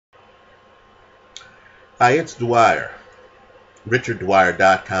Hi, it's Dwyer.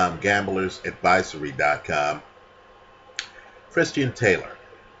 RichardDwyer.com, GamblersAdvisory.com. Christian Taylor.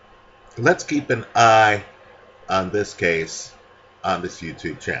 Let's keep an eye on this case on this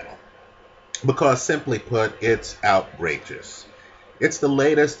YouTube channel because, simply put, it's outrageous. It's the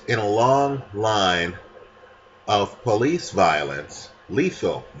latest in a long line of police violence,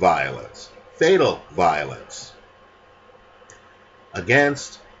 lethal violence, fatal violence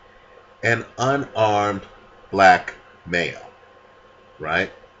against an unarmed black male,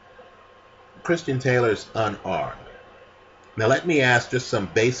 right? Christian Taylor's unarmed. Now let me ask just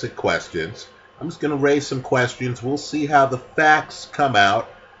some basic questions. I'm just going to raise some questions. We'll see how the facts come out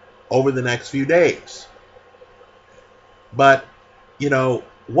over the next few days. But,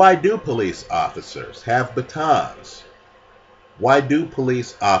 why do police officers have batons? Why do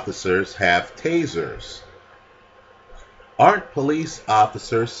police officers have tasers? Aren't police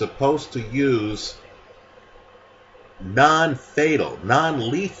officers supposed to use non-fatal,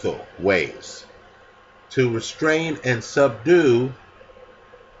 non-lethal ways to restrain and subdue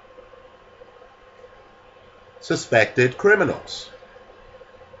suspected criminals?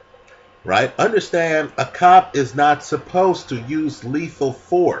 Right? Understand, a cop is not supposed to use lethal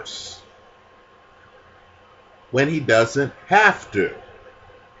force when he doesn't have to.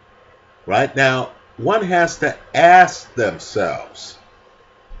 Right? Now, one has to ask themselves,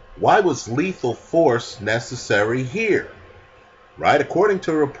 why was lethal force necessary here? Right? According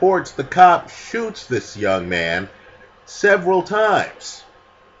to reports, the cop shoots this young man several times.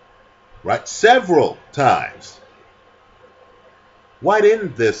 Right? Several times. Why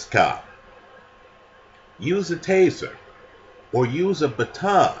didn't this cop use a taser or use a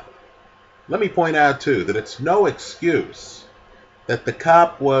baton? Let me point out, too, that it's no excuse that the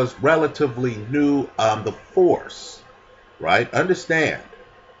cop was relatively new on the force. Right? Understand,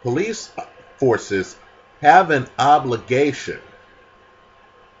 police forces have an obligation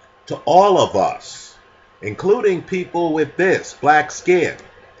to all of us, including people with this black skin,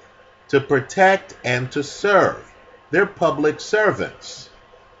 to protect and to serve. They're public servants,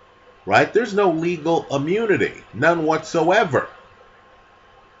 right? There's no legal immunity, none whatsoever,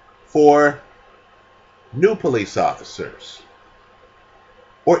 for new police officers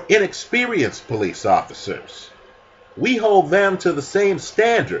or inexperienced police officers. We hold them to the same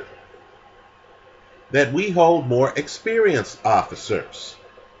standard that we hold more experienced officers.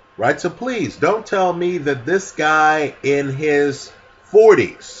 Right? So please don't tell me that this guy in his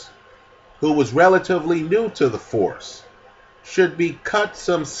 40s, who was relatively new to the force, should be cut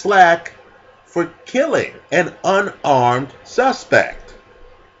some slack for killing an unarmed suspect.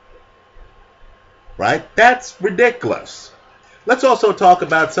 Right? That's ridiculous. Let's also talk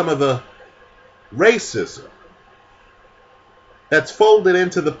about some of the racism that's folded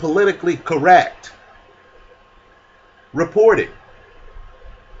into the politically correct reporting.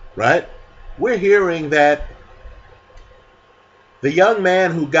 Right? We're hearing that the young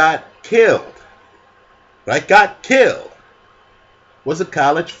man who got killed, was a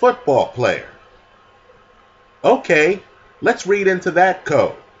college football player. Okay, let's read into that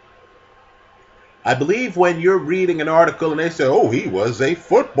code. I believe when you're reading an article and they say, oh, he was a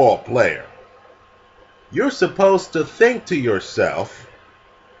football player, you're supposed to think to yourself,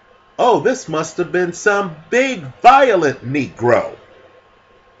 oh, this must have been some big violent Negro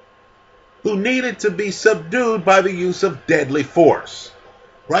who needed to be subdued by the use of deadly force.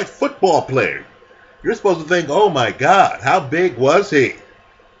 Right? Football player. You're supposed to think, oh my God, how big was he?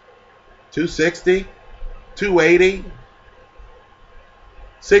 260? 280?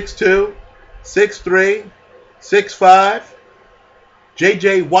 6'2"? 6'3"? 6'5"?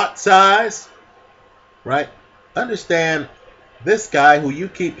 J.J. Watt size? Right? Understand, this guy who you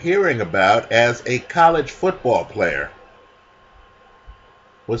keep hearing about as a college football player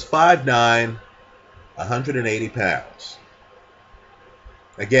was 5'9", 180 pounds.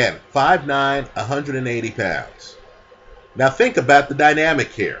 Again, 5'9", 180 pounds. Now think about the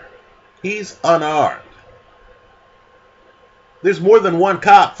dynamic here. He's unarmed. There's more than one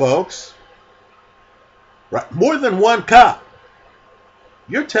cop, folks. Right? More than one cop.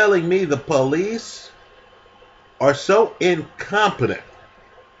 You're telling me the police are so incompetent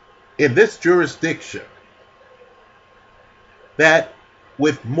in this jurisdiction that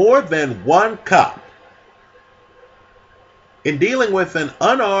with more than one cop in dealing with an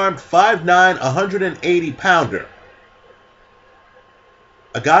unarmed 5'9", 180 pounder,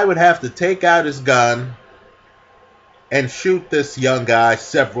 a guy would have to take out his gun and shoot this young guy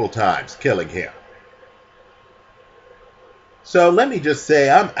several times, killing him. So let me just say,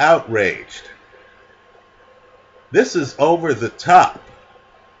 I'm outraged. This is over the top.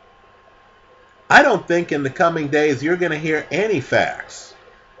 I don't think in the coming days you're going to hear any facts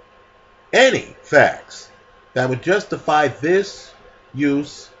that would justify this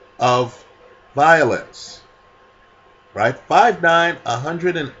use of violence. Right? 5'9",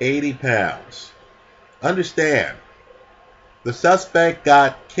 180 pounds. Understand, the suspect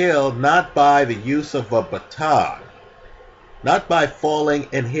got killed not by the use of a baton, not by falling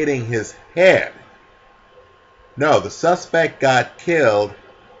and hitting his head. No, the suspect got killed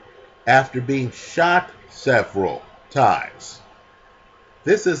after being shot several times.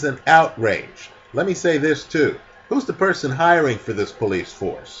 This is an outrage. Let me say this too. Who's the person hiring for this police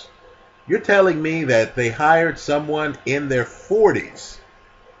force? You're telling me that they hired someone in their 40s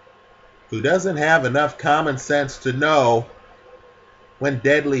who doesn't have enough common sense to know when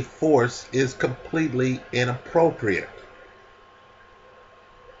deadly force is completely inappropriate.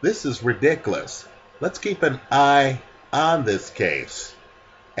 This is ridiculous. Let's keep an eye on this case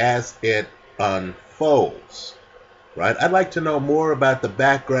as it unfolds. Right? I'd like to know more about the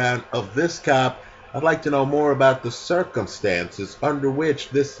background of this cop. I'd like to know more about the circumstances under which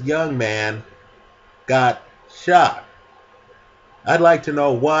this young man got shot. I'd like to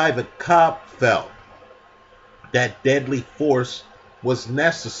know why the cop felt that deadly force was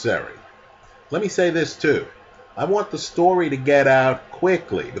necessary. Let me say this too. I want the story to get out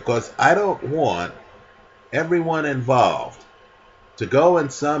quickly because I don't want everyone involved to go in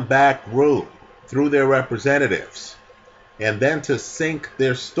some back room through their representatives and then to sync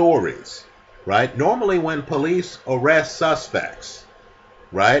their stories, right? Normally when police arrest suspects,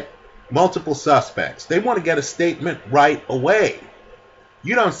 right, multiple suspects, they want to get a statement right away.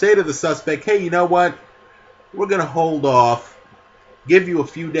 You don't say to the suspect, hey, you know what, we're going to hold off, give you a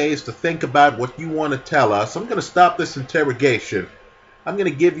few days to think about what you want to tell us. I'm going to stop this interrogation. I'm going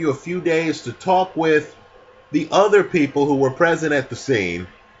to give you a few days to talk with the other people who were present at the scene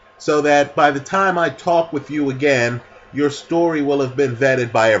so that by the time I talk with you again, your story will have been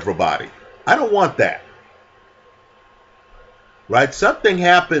vetted by everybody. I don't want that. Right? Something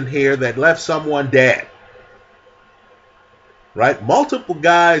happened here that left someone dead. Right? Multiple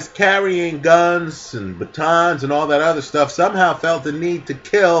guys carrying guns and batons and all that other stuff somehow felt the need to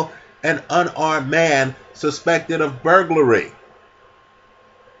kill an unarmed man suspected of burglary.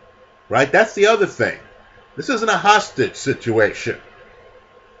 Right? That's the other thing. This isn't a hostage situation.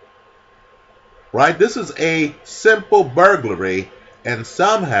 Right? This is a simple burglary, and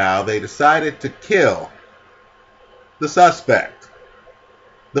somehow they decided to kill the suspect.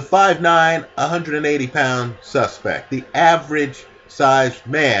 The 5'9", 180-pound suspect. The average-sized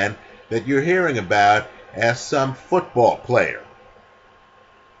man that you're hearing about as some football player.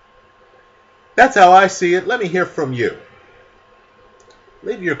 That's how I see it. Let me hear from you.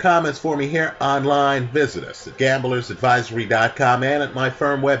 Leave your comments for me here online. Visit us at gamblersadvisory.com and at my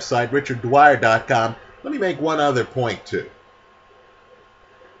firm website, richarddwyer.com. Let me make one other point, too.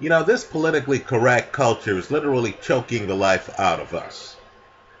 You know, this politically correct culture is literally choking the life out of us.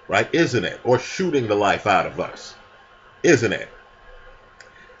 Right? Isn't it? Or shooting the life out of us. Isn't it?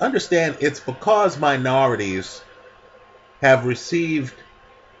 Understand, it's because minorities have received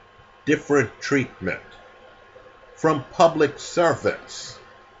different treatment from public servants,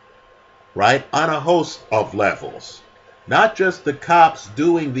 right, on a host of levels. Not just the cops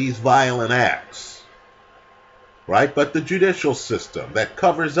doing these violent acts, right, but the judicial system that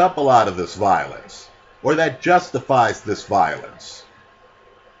covers up a lot of this violence, or that justifies this violence,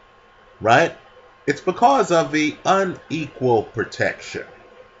 right? It's because of the unequal protection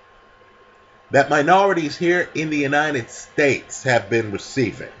that minorities here in the United States have been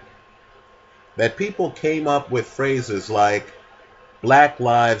receiving. That people came up with phrases like Black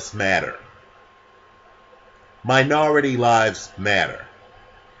Lives Matter, Minority Lives Matter.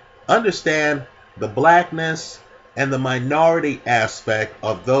 Understand the blackness and the minority aspect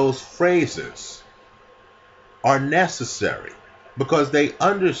of those phrases are necessary because they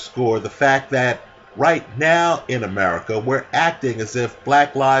underscore the fact that right now in America we're acting as if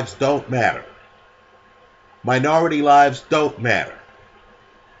black lives don't matter. Minority lives don't matter.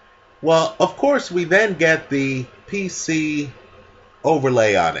 Well, of course, we then get the PC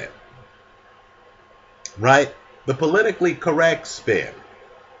overlay on it, right? The politically correct spin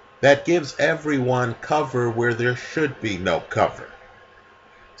that gives everyone cover where there should be no cover.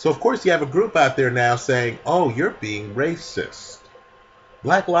 So, of course, you have a group out there now saying, oh, you're being racist.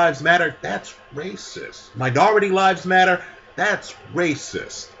 Black Lives Matter, that's racist. Minority Lives Matter, that's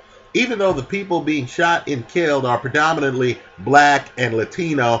racist. Even though the people being shot and killed are predominantly black and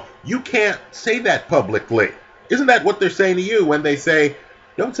Latino, you can't say that publicly. Isn't that what they're saying to you when they say,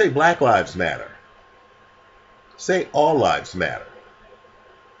 don't say Black Lives Matter. Say all lives matter.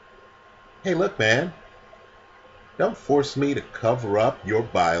 hey, look, man, don't force me to cover up your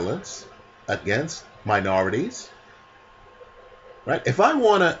violence against minorities. Right? If I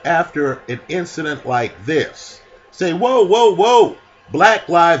want to, after an incident like this, say, whoa, whoa, whoa, Black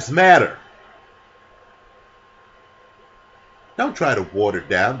Lives Matter. Don't try to water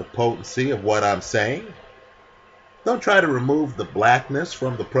down the potency of what I'm saying. Don't try to remove the blackness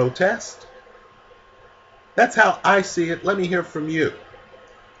from the protest. That's how I see it. Let me hear from you.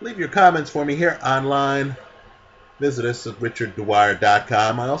 Leave your comments for me here online. Visit us at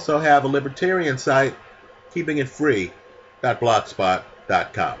richarddwyer.com. I also have a libertarian site,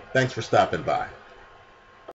 keepingitfree.blogspot.com. Thanks for stopping by.